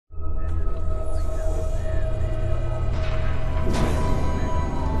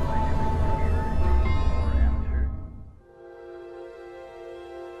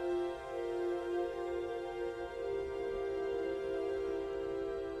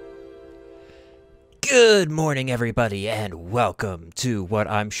Good morning, everybody, and welcome to what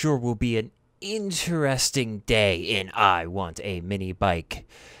I'm sure will be an interesting day in I Want a Mini Bike.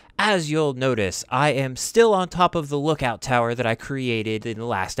 As you'll notice, I am still on top of the lookout tower that I created in the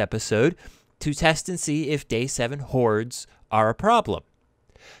last episode to test and see if Day 7 hordes are a problem.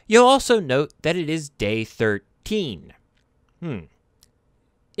 You'll also note that it is Day 13.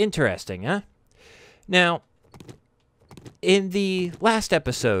 Interesting, huh? Now, in the last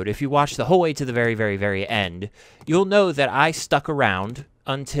episode, if you watch the whole way to the very end, you'll know that I stuck around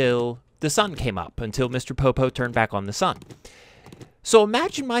until the sun came up, until Mr. Popo turned back on the sun. So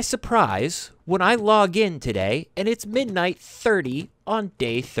imagine my surprise when I log in today and it's midnight 30 on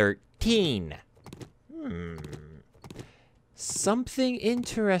day 13. Something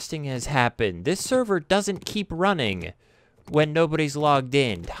interesting has happened. This server doesn't keep running when nobody's logged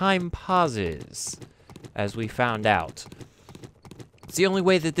in. Time pauses, as we found out. It's the only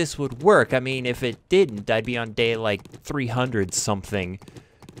way that this would work. I mean, if it didn't, I'd be on day like 300 something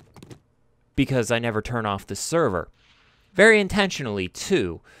because I never turn off the server. Very intentionally,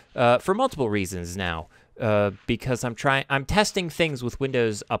 too, for multiple reasons now. Because I'm testing things with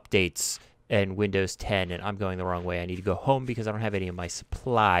Windows updates and Windows 10, and I'm going the wrong way. I need to go home because I don't have any of my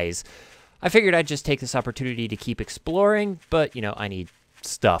supplies. I figured I'd just take this opportunity to keep exploring, but, you know, I need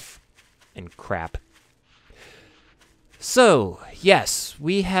stuff and crap. So, yes,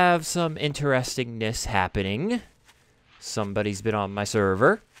 we have some interestingness happening. Somebody's been on my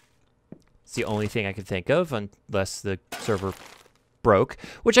server. It's the only thing I can think of, unless the server broke,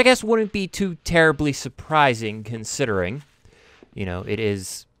 which I guess wouldn't be too terribly surprising considering, you know, it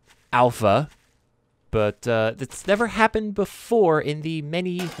is alpha, but it's never happened before in the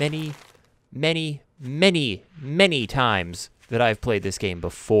many times that I've played this game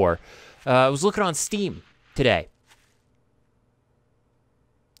before. I was looking on Steam today.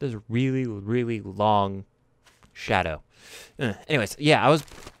 There's a really long shadow. Anyways, yeah, I was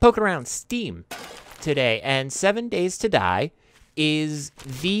poking around Steam today, and 7 Days to Die is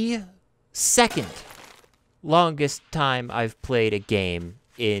the second longest time I've played a game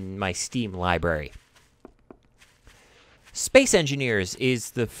in my Steam library. Space Engineers is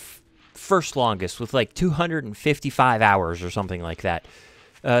the first longest, with like 255 hours or something like that.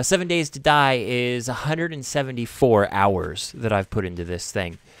 7 Days to Die is 174 hours that I've put into this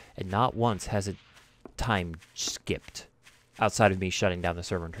thing, and not once has it time skipped, outside of me shutting down the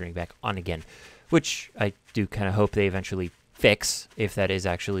server and turning back on again, which I do kind of hope they eventually fix, if that is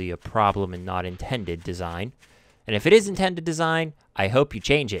actually a problem and not intended design. And if it is intended design, I hope you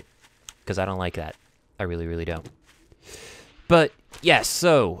change it, because I don't like that. I really don't. But, yes,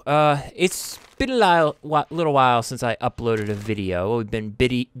 so, it's been a little while since I uploaded a video. We've been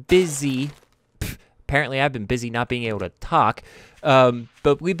busy. Apparently, I've been busy not being able to talk.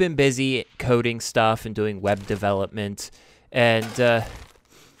 But we've been busy coding stuff and doing web development. And,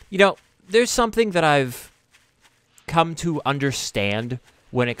 you know, there's something that I've come to understand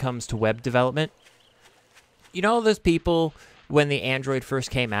when it comes to web development. You know, those people, when the Android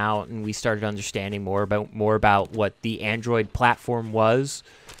first came out and we started understanding more about what the Android platform was,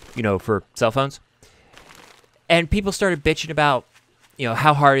 you know, for cell phones. And people started bitching about, you know,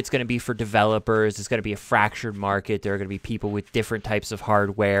 how hard it's going to be for developers. It's going to be a fractured market. There are going to be people with different types of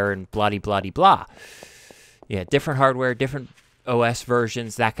hardware and blah-de-blah-de-blah. Yeah, different hardware, different OS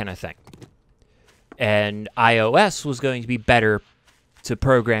versions, that kind of thing. And iOS was going to be better to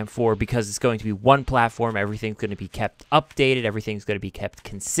program for because it's going to be one platform. Everything's going to be kept updated. Everything's going to be kept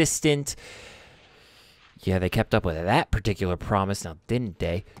consistent. Yeah, they kept up with that particular promise, now didn't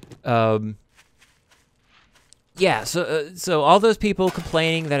they? Yeah, so all those people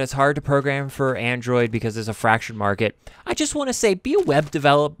complaining that it's hard to program for Android because there's a fractured market, I just want to say, be a web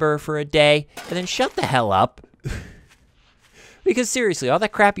developer for a day, and then shut the hell up. Because seriously, all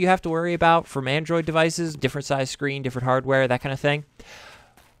that crap you have to worry about from Android devices, different size screen, different hardware, that kind of thing,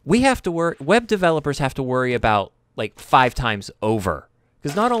 web developers have to worry about like 5 times over.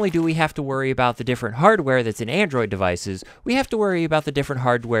 Because not only do we have to worry about the different hardware that's in Android devices, we have to worry about the different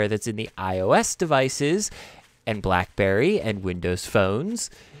hardware that's in the iOS devices, and BlackBerry, and Windows phones,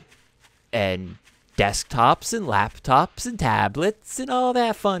 and desktops, and laptops, and tablets, and all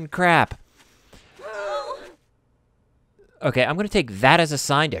that fun crap. Okay, I'm going to take that as a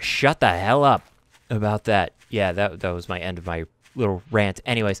sign to shut the hell up about that. Yeah, that was my end of my little rant.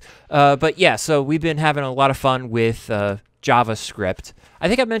 Anyways, but yeah, so we've been having a lot of fun with JavaScript. I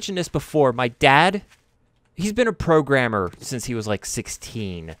think I mentioned this before. My dad, he's been a programmer since he was like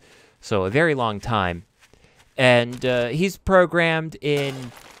 16, so a very long time. And he's programmed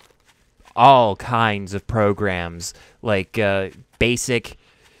in all kinds of programs, like basic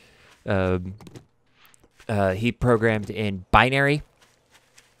He programmed in binary.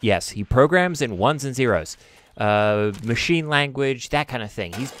 Yes, he programs in ones and zeros. Machine language, that kind of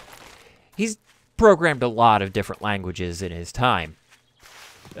thing. He's programmed a lot of different languages in his time.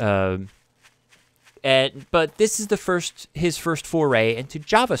 But this is his first foray into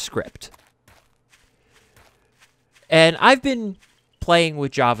JavaScript. And I've been playing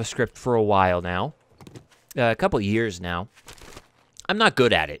with JavaScript for a while now. A couple of years now. I'm not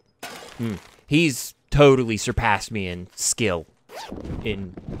good at it. He's totally surpassed me in skill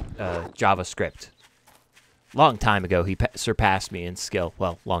in JavaScript. Long time ago, he surpassed me in skill.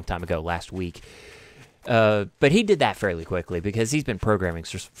 Well, long time ago, last week. But he did that fairly quickly because he's been programming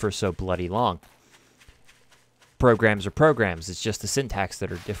for so bloody long. Programs are programs. It's just the syntax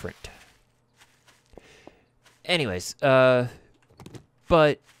that are different. Anyways,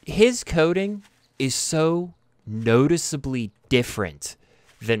 but his coding is so noticeably different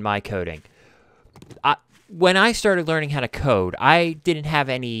than my coding. When I started learning how to code, I didn't have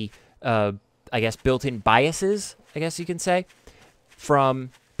any, I guess, built-in biases, I guess you can say, from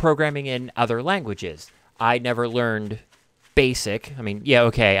programming in other languages. I never learned BASIC. I mean, yeah,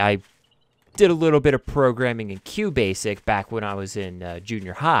 okay, I did a little bit of programming in QBasic back when I was in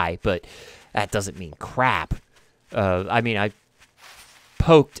junior high, but that doesn't mean crap. I mean, I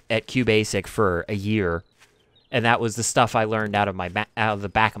poked at QBasic for a year, and that was the stuff I learned out of the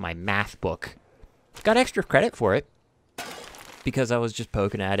back of my math book. Got extra credit for it because I was just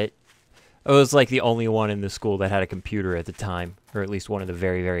poking at it. I was like the only one in the school that had a computer at the time, or at least one of the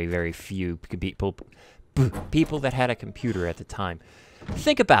very, very, very few people that had a computer at the time.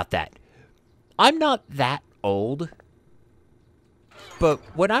 Think about that. I'm not that old, but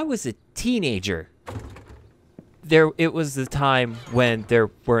when I was a teenager, it was the time when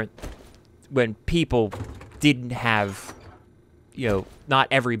when people didn't have, not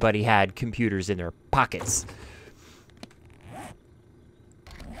everybody had computers in their pockets.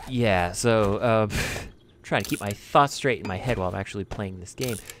 Yeah, so, trying to keep my thoughts straight in my head while I'm actually playing this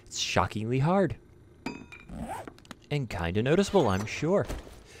game. It's shockingly hard. And kind of noticeable, I'm sure.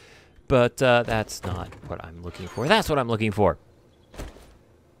 But, that's not what I'm looking for. That's what I'm looking for.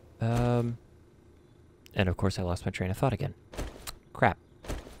 And of course I lost my train of thought again. Crap.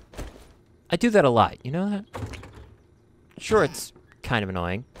 I do that a lot, you know that? Sure, it's kind of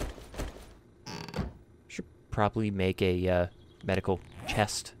annoying. Should probably make a, medical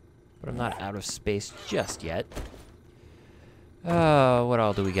chest. But I'm not out of space just yet. What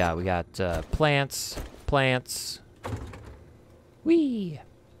all do we got? We got, plants. Whee!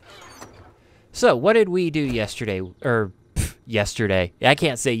 So, what did we do yesterday? Yesterday. I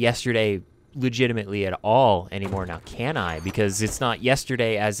can't say yesterday legitimately at all anymore now, can I? Because it's not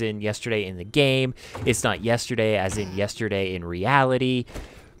yesterday as in yesterday in the game. It's not yesterday as in yesterday in reality.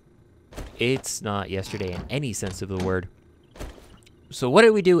 It's not yesterday in any sense of the word. So what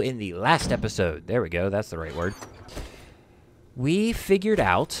did we do in the last episode? There we go. That's the right word. We figured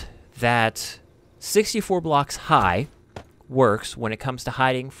out that 64 blocks high works when it comes to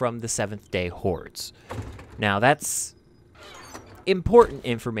hiding from the Seventh-day hordes. Now, that's important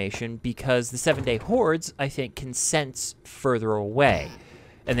information because the 7-day hordes, I think, can sense further away.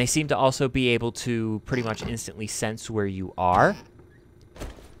 And they seem to also be able to pretty much instantly sense where you are.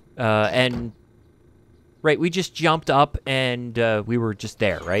 Right, we just jumped up and we were just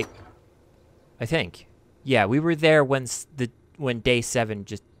there, right? I think. Yeah, we were there when day 7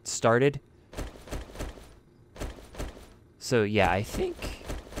 just started. So, yeah, I think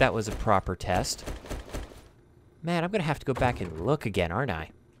that was a proper test. Man, I'm going to have to go back and look again, aren't I?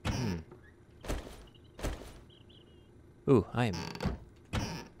 Ooh, I am...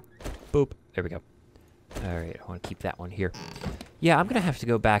 Boop. There we go. All right, I want to keep that one here. Yeah, I'm going to have to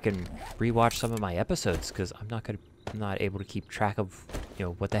go back and rewatch some of my episodes because I'm not able to keep track of,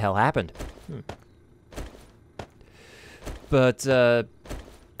 what the hell happened. But,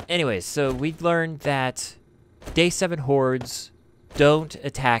 anyways, so we learned that day 7 hordes don't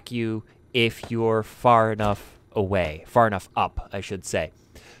attack you if you're far enough away. Far enough up, I should say.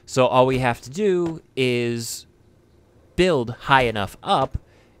 So all we have to do is build high enough up,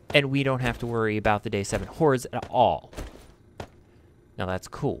 and we don't have to worry about the day 7 hordes at all. Now that's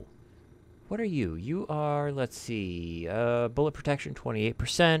cool. What are you? You are, let's see, bullet protection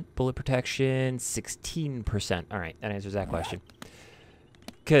 28%, bullet protection 16%. All right, that answers that question.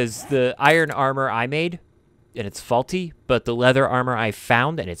 Because the iron armor I made, and it's faulty, but the leather armor I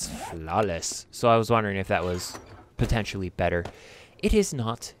found, and it's flawless. So I was wondering if that was potentially better. It is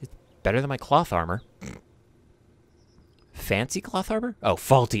not. It's better than my cloth armor. Fancy cloth armor? Oh,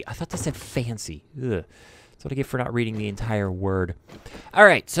 faulty. I thought that said fancy. Ugh. That's what I get for not reading the entire word. All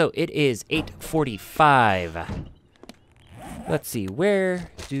right, so it is 8:45. Let's see, where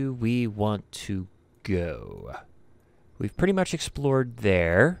do we want to go? We've pretty much explored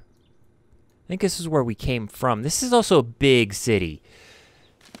there. I think this is where we came from. This is also a big city.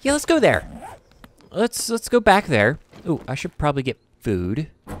 Yeah, let's go there. Let's go back there. Ooh, I should probably get food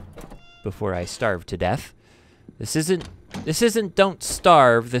before I starve to death. This isn't don't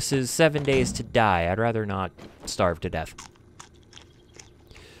starve. This is 7 days to die. I'd rather not starve to death.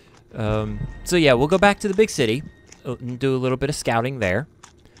 So yeah, we'll go back to the big city and do a little bit of scouting there.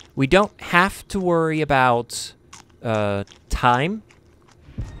 We don't have to worry about time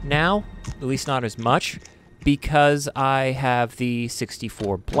now, at least not as much, because I have the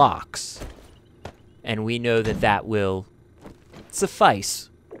 64 blocks. And we know that that will suffice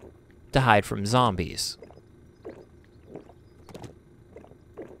to hide from zombies.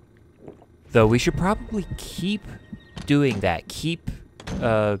 Though we should probably keep doing that. Keep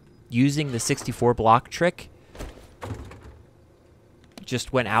using the 64 block trick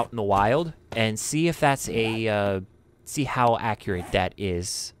just when out in the wild and see if that's a see how accurate that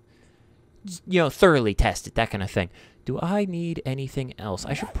is. You know, thoroughly test it, that kind of thing. Do I need anything else?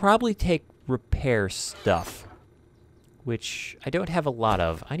 I should probably take repair stuff, which I don't have a lot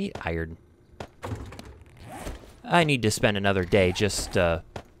of. I need iron. I need to spend another day just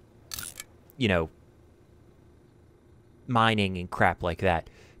you know, mining and crap like that.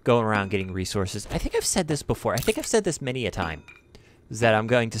 Going around getting resources. I think I've said this before. I think I've said this many a time. Is that I'm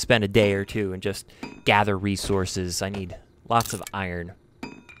going to spend a day or two and just gather resources. I need lots of iron.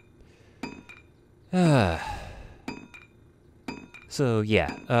 So,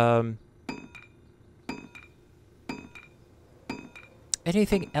 yeah.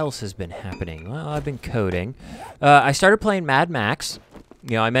 Anything else has been happening? Well, I've been coding. I started playing Mad Max.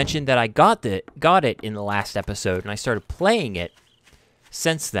 You know, I mentioned that I got it in the last episode, and I started playing it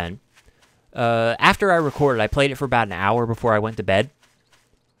since then. After I recorded, I played it for about an hour before I went to bed.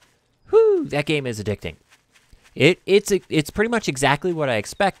 Whew, that game is addicting. It's pretty much exactly what I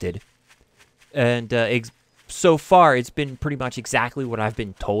expected, and so far it's been pretty much exactly what I've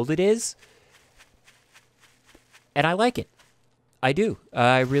been told it is, and I like it. I do.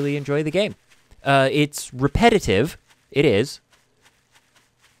 I really enjoy the game. It's repetitive. It is.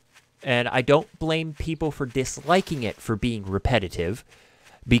 And I don't blame people for disliking it for being repetitive,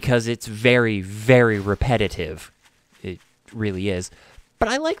 because it's very, very repetitive. It really is. But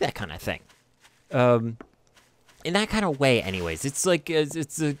I like that kind of thing. In that kind of way, anyways. It's like,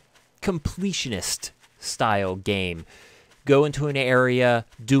 it's a completionist style game. Go into an area,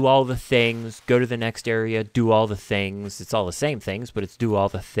 do all the things, go to the next area, do all the things. It's all the same things, but it's do all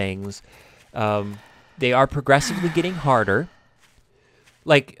the things. They are progressively getting harder.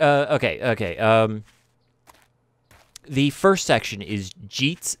 Like, okay. The first section is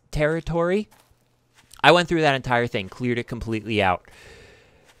Jeet's territory. I went through that entire thing, cleared it completely out,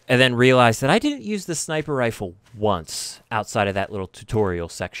 and then realized that I didn't use the sniper rifle once outside of that little tutorial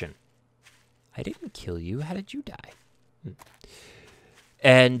section. I didn't kill you. How did you die?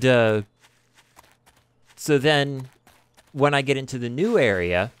 And so then when I get into the new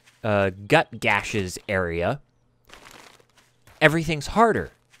area, Gut Gashes area, everything's harder,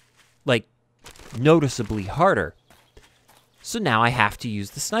 like noticeably harder. So now I have to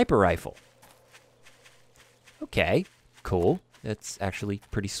use the sniper rifle. Okay, cool. That's actually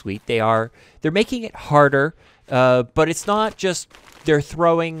pretty sweet. They're making it harder, but it's not just they're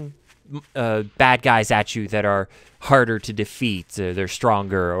throwing bad guys at you that are harder to defeat. They're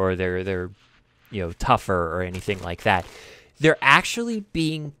stronger, or they're tougher, or anything like that. They're actually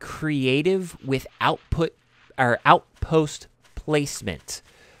being creative with outpost placement.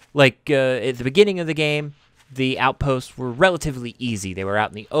 Like at the beginning of the game, the outposts were relatively easy. They were out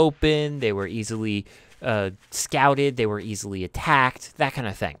in the open. They were easily scouted. They were easily attacked. That kind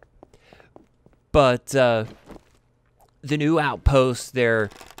of thing. But the new outposts, they're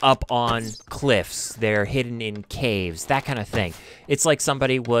up on cliffs. They're hidden in caves. That kind of thing. It's like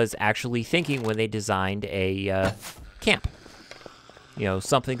somebody was actually thinking when they designed a camp.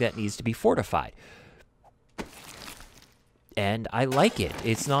 Something that needs to be fortified. And I like it.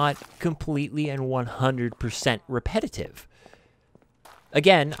 It's not completely and 100% repetitive.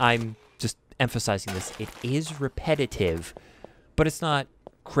 Again, I'm just emphasizing this. It is repetitive, but it's not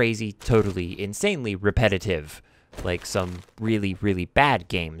crazy, totally, insanely repetitive like some really, really bad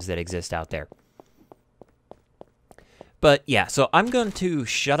games that exist out there. But yeah, so I'm going to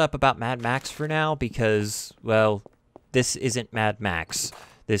shut up about Mad Max for now because, well, this isn't Mad Max.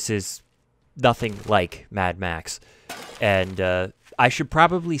 This is nothing like Mad Max. And I should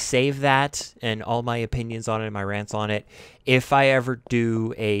probably save that and all my opinions on it and my rants on it if I ever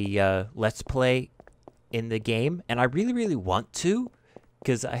do a Let's Play in the game. And I really, really want to,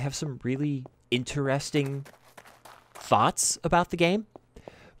 because I have some really interesting thoughts about the game.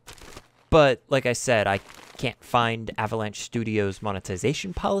 But like I said, I can't find Avalanche Studios'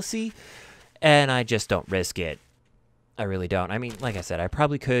 monetization policy, and I just don't risk it. I really don't. I mean, like I said, I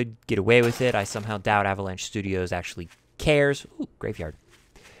probably could get away with it. I somehow doubt Avalanche Studios actually cares. Ooh, graveyard.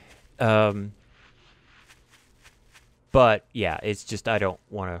 But yeah, it's just I don't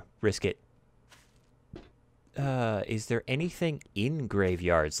want to risk it. Is there anything in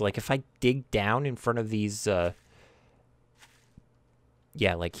graveyards? Like if I dig down in front of these,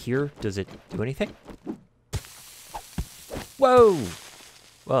 yeah, like here, does it do anything? Whoa!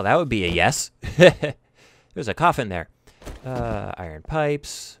 Well, that would be a yes. There's a coffin there. Iron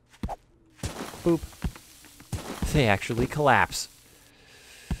pipes. Boop. They actually collapse.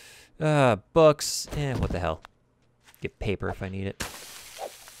 Books. What the hell? Get paper if I need it.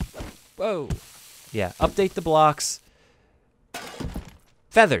 Whoa. Yeah, update the blocks.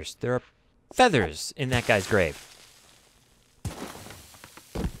 Feathers. There are feathers in that guy's grave.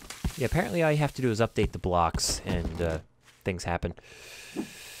 Yeah, apparently all you have to do is update the blocks and things happen.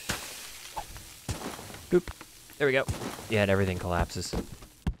 Boop. There we go. Yeah, and everything collapses.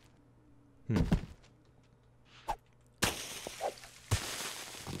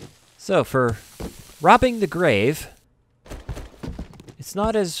 So, for robbing the grave, it's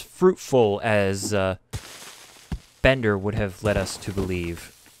not as fruitful as Bender would have led us to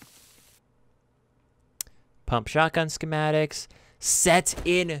believe. Pump shotgun schematics. Set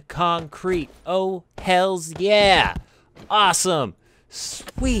in concrete. Oh, hells yeah. Awesome.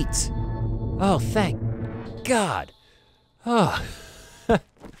 Sweet. Oh, thank God. Oh.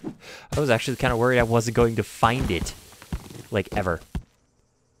 I was actually kind of worried I wasn't going to find it. Like, ever.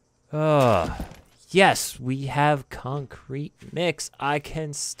 Oh. Yes, we have concrete mix. I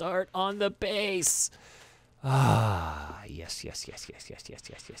can start on the base. Ah, yes, yes, yes, yes, yes, yes,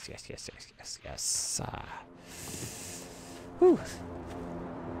 yes, yes, yes, yes, yes, yes, yes. Whew.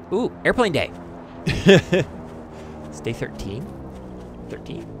 Ooh, airplane day. It's day 13?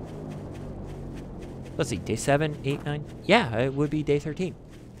 13? Let's see, day 7, 8, 9? Yeah, it would be day 13.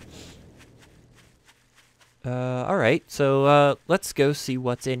 Alright, so, let's go see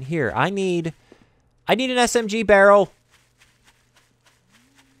what's in here. I need an SMG barrel.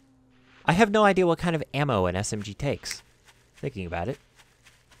 I have no idea what kind of ammo an SMG takes. Thinking about it.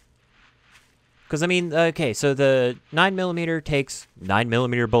 Because, I mean, okay, so the 9mm takes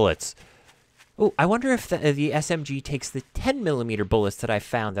 9mm bullets. Oh, I wonder if the SMG takes the 10mm bullets that I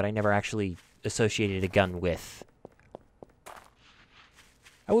found that I never actually associated a gun with.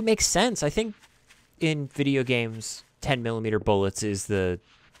 That would make sense. I think in video games, 10mm bullets is the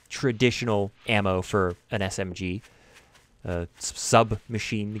traditional ammo for an SMG.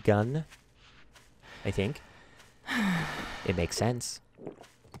 Submachine gun, I think. It makes sense.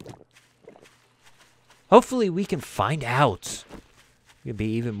 Hopefully we can find out. We'll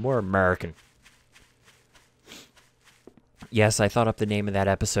be even more American. Yes, I thought up the name of that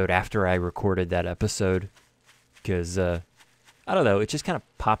episode after I recorded that episode. Because, I don't know, it just kind of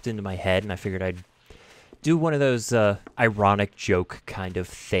popped into my head and I figured I'd do one of those ironic joke kind of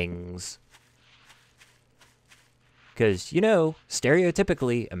things. Because, you know,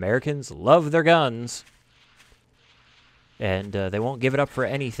 stereotypically, Americans love their guns. And they won't give it up for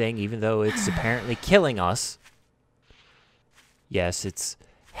anything, even though it's apparently killing us. Yes, it's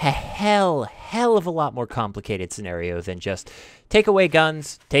a hell of a lot more complicated scenario than just take away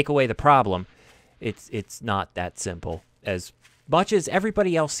guns, take away the problem. It's not that simple. As much as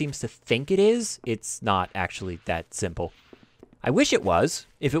everybody else seems to think it is, it's not actually that simple. I wish it was.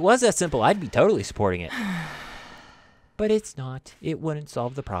 If it was that simple, I'd be totally supporting it. But it's not. It wouldn't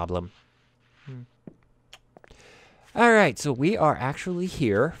solve the problem. Alright, so we are actually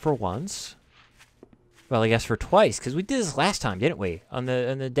here for once. Well, I guess for twice, because we did this last time, didn't we? On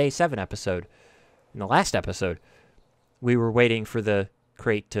the Day 7 episode. In the last episode. We were waiting for the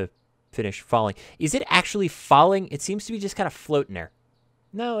crate to finish falling. Is it actually falling? It seems to be just kind of floating there.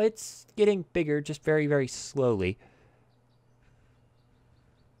 No, it's getting bigger, just very, very slowly.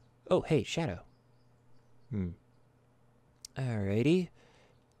 Oh, hey, shadow. Alrighty.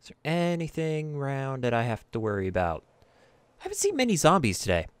 Is there anything around that I have to worry about? I haven't seen many zombies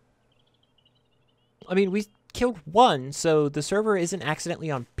today. I mean, we killed one, so the server isn't accidentally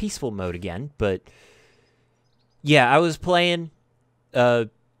on peaceful mode again, but yeah, I was playing,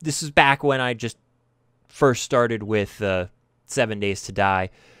 this is back when I just first started with 7 Days to Die,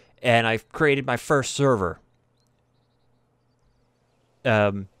 and I created my first server.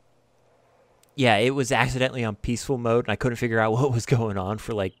 Yeah, it was accidentally on peaceful mode, and I couldn't figure out what was going on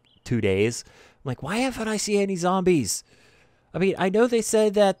for like 2 days. I'm like, why haven't I seen any zombies? I mean, I know they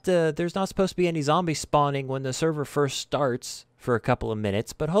said that there's not supposed to be any zombies spawning when the server first starts for a couple of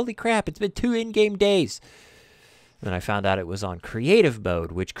minutes, but holy crap, it's been 2 in-game days. Then I found out it was on creative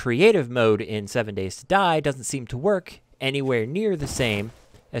mode, which creative mode in 7 Days to Die doesn't seem to work anywhere near the same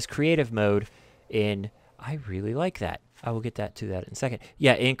as creative mode in... I really like that. I will get to that in a second.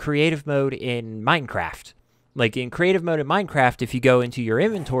 Yeah, in creative mode in Minecraft. Like in creative mode in Minecraft, if you go into your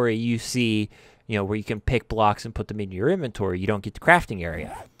inventory, you see, you know, where you can pick blocks and put them into your inventory. You don't get the crafting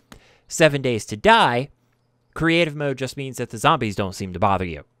area. 7 Days to Die, creative mode just means that the zombies don't seem to bother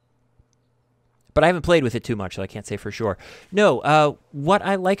you. But I haven't played with it too much, so I can't say for sure. No, what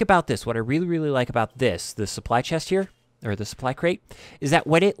I like about this, what I really, really like about this, the supply chest here, or the supply crate, is that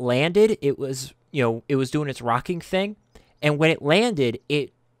when it landed, it was, you know, it was doing its rocking thing. And when it landed,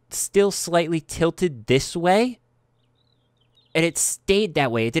 it still slightly tilted this way. And it stayed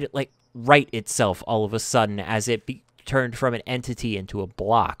that way. It didn't, like, right itself all of a sudden as it turned from an entity into a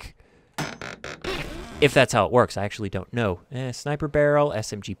block. If that's how it works, I actually don't know. Sniper barrel,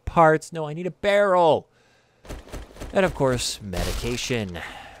 SMG parts. No, I need a barrel. And, of course, medication.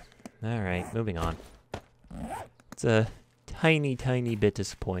 All right, moving on. It's a tiny, tiny bit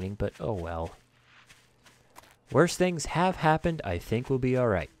disappointing, but oh well. Worse things have happened. I think we'll be all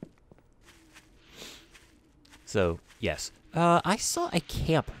right. So, yes. I saw a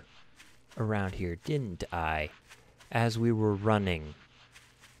camp around here, didn't I? As we were running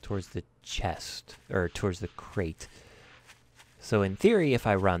towards the chest, or towards the crate. So, in theory, if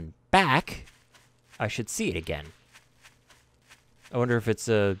I run back, I should see it again. I wonder if it's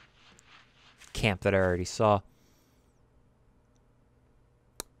a camp that I already saw.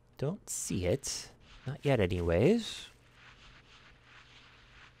 Don't see it. Not yet, anyways.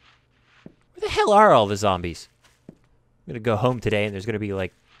 Where the hell are all the zombies? I'm gonna go home today, and there's gonna be,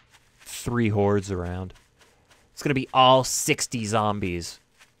 like, 3 hordes around. It's gonna be all 60 zombies.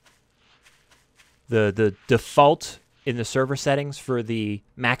 The default in the server settings for the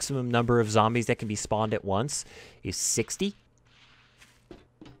maximum number of zombies that can be spawned at once is 60.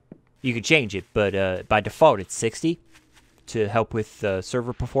 You can change it, but by default, it's 60 to help with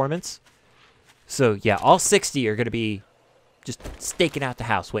server performance. So, yeah, all 60 are going to be just staking out the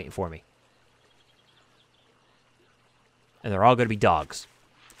house waiting for me. And they're all going to be dogs.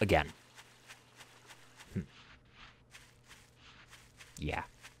 Again. Yeah.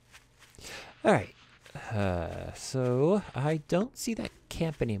 All right. So, I don't see that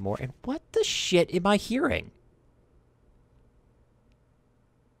camp anymore. And what the shit am I hearing?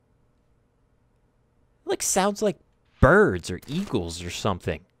 Like, sounds like birds or eagles or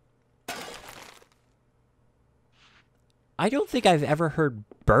something. I don't think I've ever heard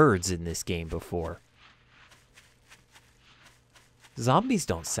birds in this game before. Zombies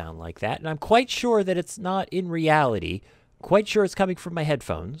don't sound like that, and I'm quite sure that it's not in reality. Quite sure it's coming from my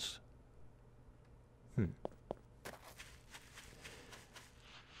headphones.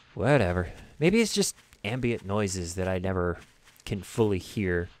 Whatever. Maybe it's just ambient noises that I never can fully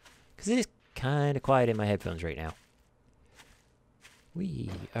hear. Because it is kind of quiet in my headphones right now.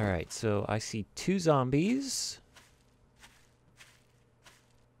 Alright, so I see 2 zombies.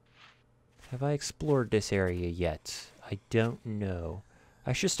 Have I explored this area yet? I don't know.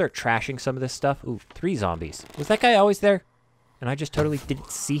 I should start trashing some of this stuff. Ooh, 3 zombies. Was that guy always there? And I just totally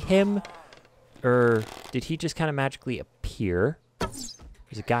didn't see him? Or did he just kind of magically appear?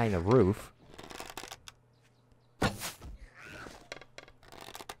 There's a guy in the roof.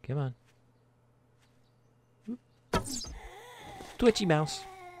 Come on. Oop. Twitchy mouse.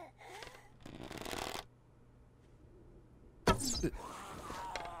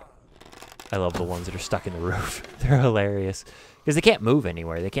 I love the ones that are stuck in the roof. They're hilarious. Because they can't move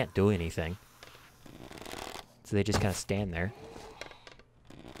anywhere. They can't do anything. So they just kind of stand there.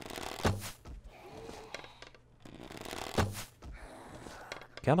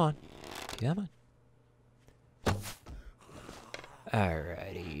 Come on. Come on.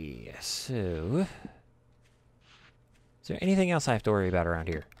 Alrighty. So... is there anything else I have to worry about around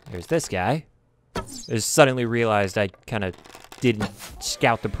here? There's this guy. I just suddenly realized I kind of didn't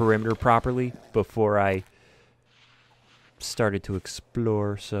scout the perimeter properly before I started to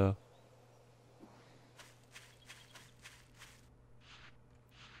explore, so...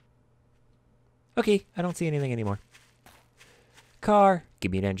 okay, I don't see anything anymore. Car.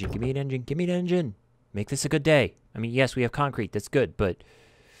 Give me an engine, give me an engine, give me an engine. Make this a good day. I mean, yes, we have concrete, that's good, but...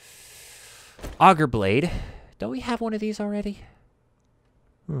 auger blade. Don't we have one of these already?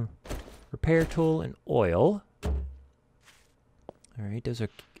 Repair tool and oil. All right, those are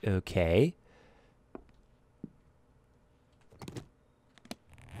okay.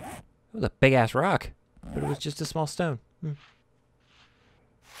 It was a big-ass rock, but it was just a small stone.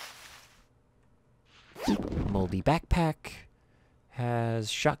 Moldy backpack. Has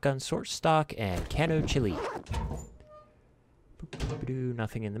shotgun short stock and cano chili.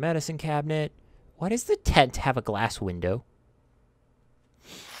 Nothing in the medicine cabinet. Why does the tent have a glass window?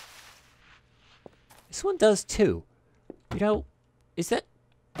 This one does too. You know, is that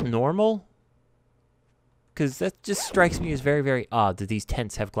normal? Because that just strikes me as very, very odd that these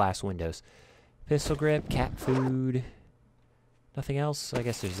tents have glass windows. Pistol grip, cat food. Nothing else? I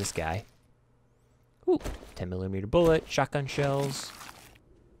guess there's this guy. Ooh, 10mm bullet, shotgun shells.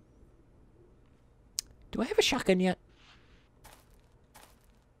 Do I have a shotgun yet?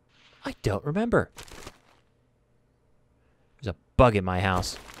 I don't remember. There's a bug in my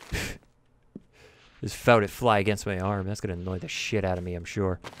house. Just felt it fly against my arm. That's going to annoy the shit out of me, I'm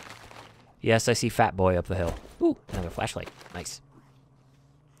sure. Yes, I see Fat Boy up the hill. Ooh, another flashlight. Nice.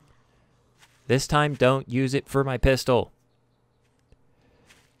 This time, don't use it for my pistol.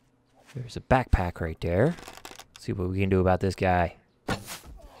 There's a backpack right there. Let's see what we can do about this guy.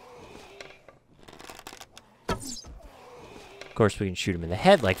 Of course, we can shoot him in the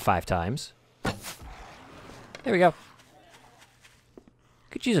head like 5 times. There we go.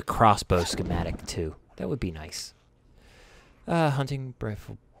 Could use a crossbow schematic, too. That would be nice. Hunting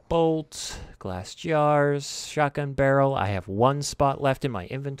rifle bolt, glass jars, shotgun barrel. I have 1 spot left in my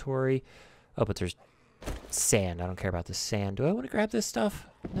inventory. Oh, but there's sand. I don't care about the sand. Do I want to grab this stuff?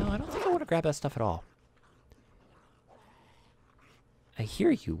 No, I don't think I want to grab that stuff at all. I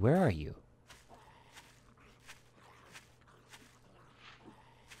hear you. Where are you?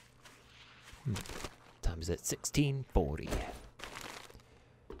 Time's at 16:40.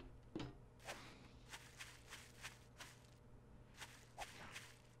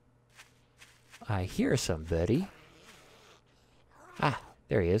 I hear somebody. Ah,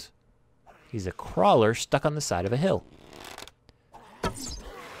 there he is. He's a crawler stuck on the side of a hill.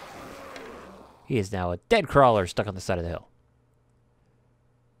 He is now a dead crawler stuck on the side of the hill.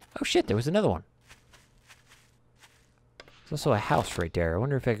 Oh shit, there was another one. There's also a house right there. I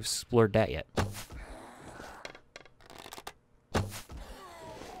wonder if I've explored that yet.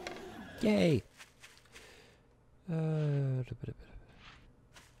 Yay! I'm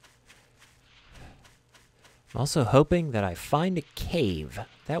also hoping that I find a cave.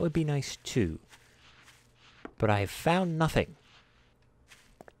 That would be nice too. But I have found nothing.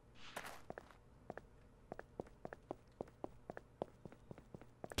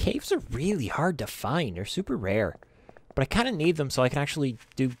 Caves are really hard to find. They're super rare. But I kind of need them so I can actually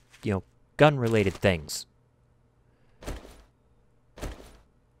do, you know, gun-related things.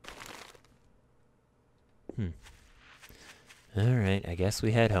 Alright, I guess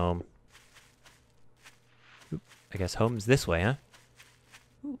we head home. Oop, I guess home's this way, huh?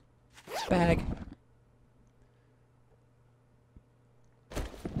 Ooh, bag.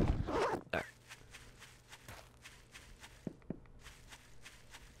 There.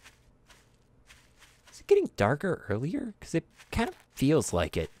 Is it getting darker earlier? Because it kind of feels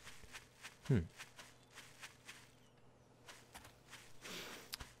like it.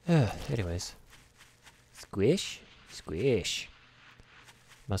 Anyways. Squish. Squish.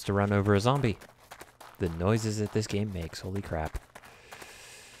 Must have run over a zombie. The noises that this game makes. Holy crap.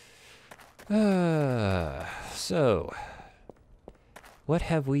 So. What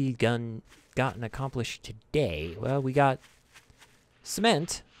have we gotten accomplished today? Well, we got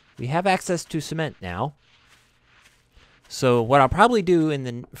cement. We have access to cement now. So what I'll probably do in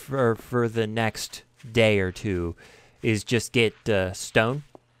the for the next day or two is just get stone.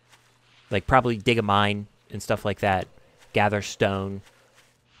 Like probably dig a mine and stuff like that. Gather stone.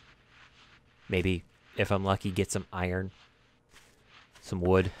 Maybe, if I'm lucky, get some iron. Some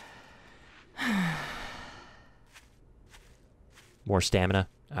wood. More stamina.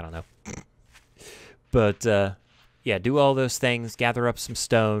 I don't know. But, yeah, do all those things. Gather up some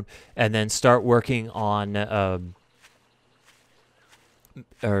stone. And then start working on...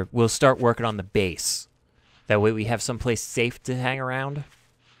 or we'll start working on the base. That way we have someplace safe to hang around.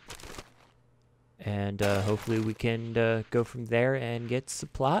 And hopefully we can go from there and get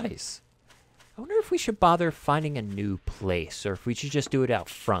supplies. I wonder if we should bother finding a new place, or if we should just do it out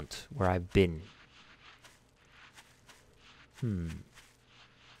front, where I've been. I mean,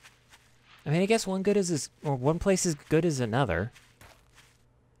 I guess one place is good as another.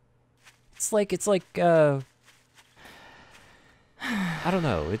 It's like, I don't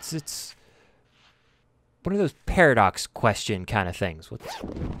know. It's one of those paradox question kind of things.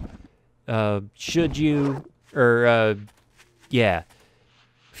 Should you, or yeah.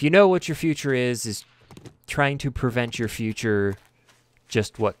 If you know what your future is trying to prevent your future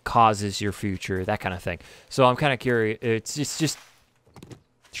just what causes your future, that kind of thing. So I'm kind of curious. It's just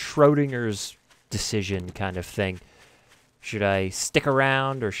Schrodinger's decision kind of thing. Should I stick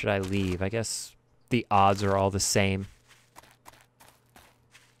around or should I leave? I guess the odds are all the same.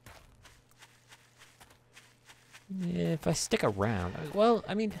 If I stick around, well,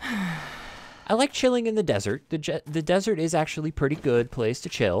 I mean, I like chilling in the desert. The desert is actually a pretty good place to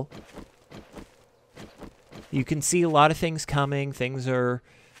chill. You can see a lot of things coming. Things are,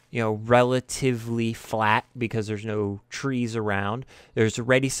 relatively flat because there's no trees around. There's a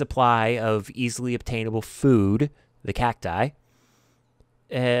ready supply of easily obtainable food, the cacti.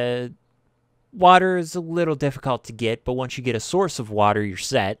 Water is a little difficult to get, but once you get a source of water, you're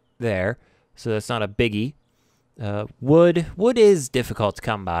set there. So that's not a biggie. Wood is difficult to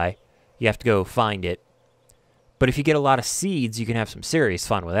come by. You have to go find it. But if you get a lot of seeds, you can have some serious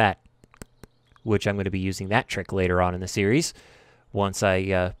fun with that. Which I'm going to be using that trick later on in the series. Once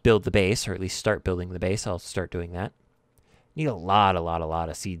I build the base, or at least start building the base, I'll start doing that. Need a lot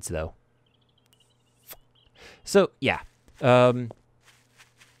of seeds, though. So, yeah.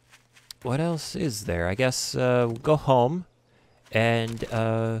 What else is there? I guess we'll go home and...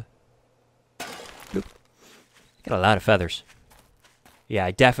 Boop. Got a lot of feathers. Yeah,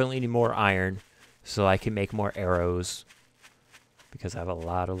 I definitely need more iron so I can make more arrows. Because I have a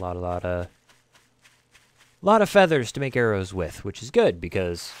lot of feathers to make arrows with, which is good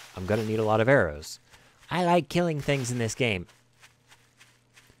because I'm going to need a lot of arrows. I like killing things in this game.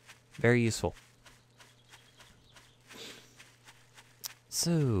 Very useful.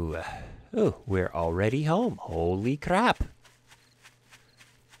 So, we're already home. Holy crap.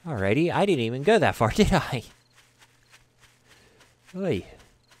 Alrighty, I didn't even go that far, did I? Oy.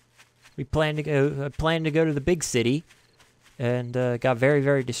 We planned to go to the big city and got very,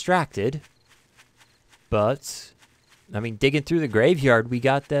 very distracted. But, I mean, digging through the graveyard, we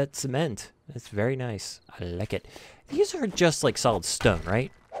got that cement. That's very nice. I like it. These are just like solid stone,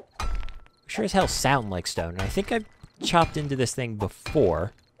 right? Sure as hell sound like stone. And I think I chopped into this thing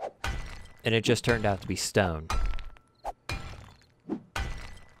before, and it just turned out to be stone.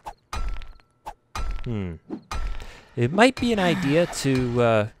 It might be an idea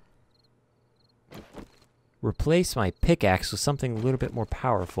to replace my pickaxe with something a little bit more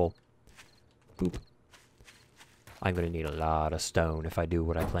powerful. Boop. I'm going to need a lot of stone if I do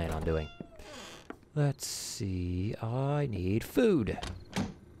what I plan on doing. Let's see. I need food.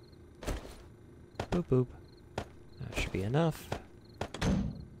 Boop, boop. That should be enough.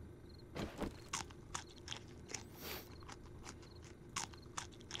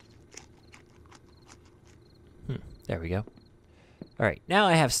 There we go. Alright, now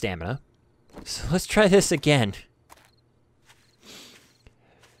I have stamina. So let's try this again.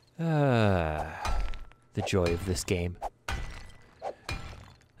 The joy of this game.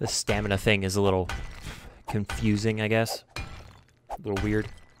 The stamina thing is a little confusing, I guess. A little weird.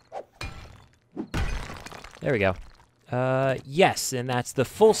 There we go. Yes, and that's the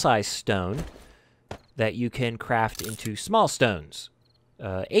full-size stone that you can craft into small stones.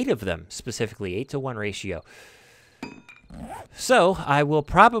 8 of them, specifically. 8-to-1 ratio. So, I will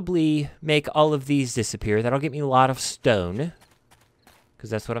probably make all of these disappear. That'll get me a lot of stone, because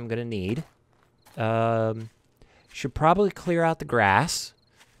that's what I'm going to need. Should probably clear out the grass.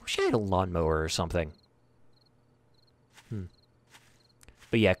 Wish I had a lawnmower or something.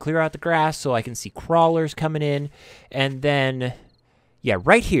 But yeah, clear out the grass so I can see crawlers coming in. And then, yeah,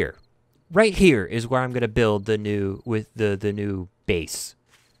 right here. Right here is where I'm going to build the new, the new base.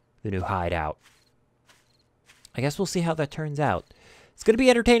 The new hideout. I guess we'll see how that turns out. It's going to be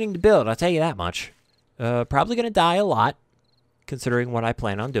entertaining to build, I'll tell you that much. Probably going to die a lot, considering what I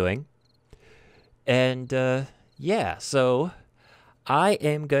plan on doing. And, yeah, so I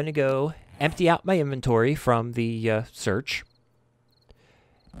am going to go empty out my inventory from the search.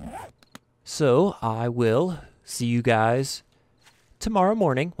 So I will see you guys tomorrow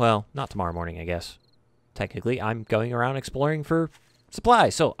morning. Well, not tomorrow morning, I guess. Technically, I'm going around exploring for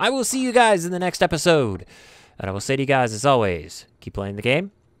supplies. So I will see you guys in the next episode. And I will say to you guys, as always, keep playing the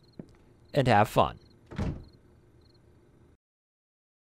game and have fun.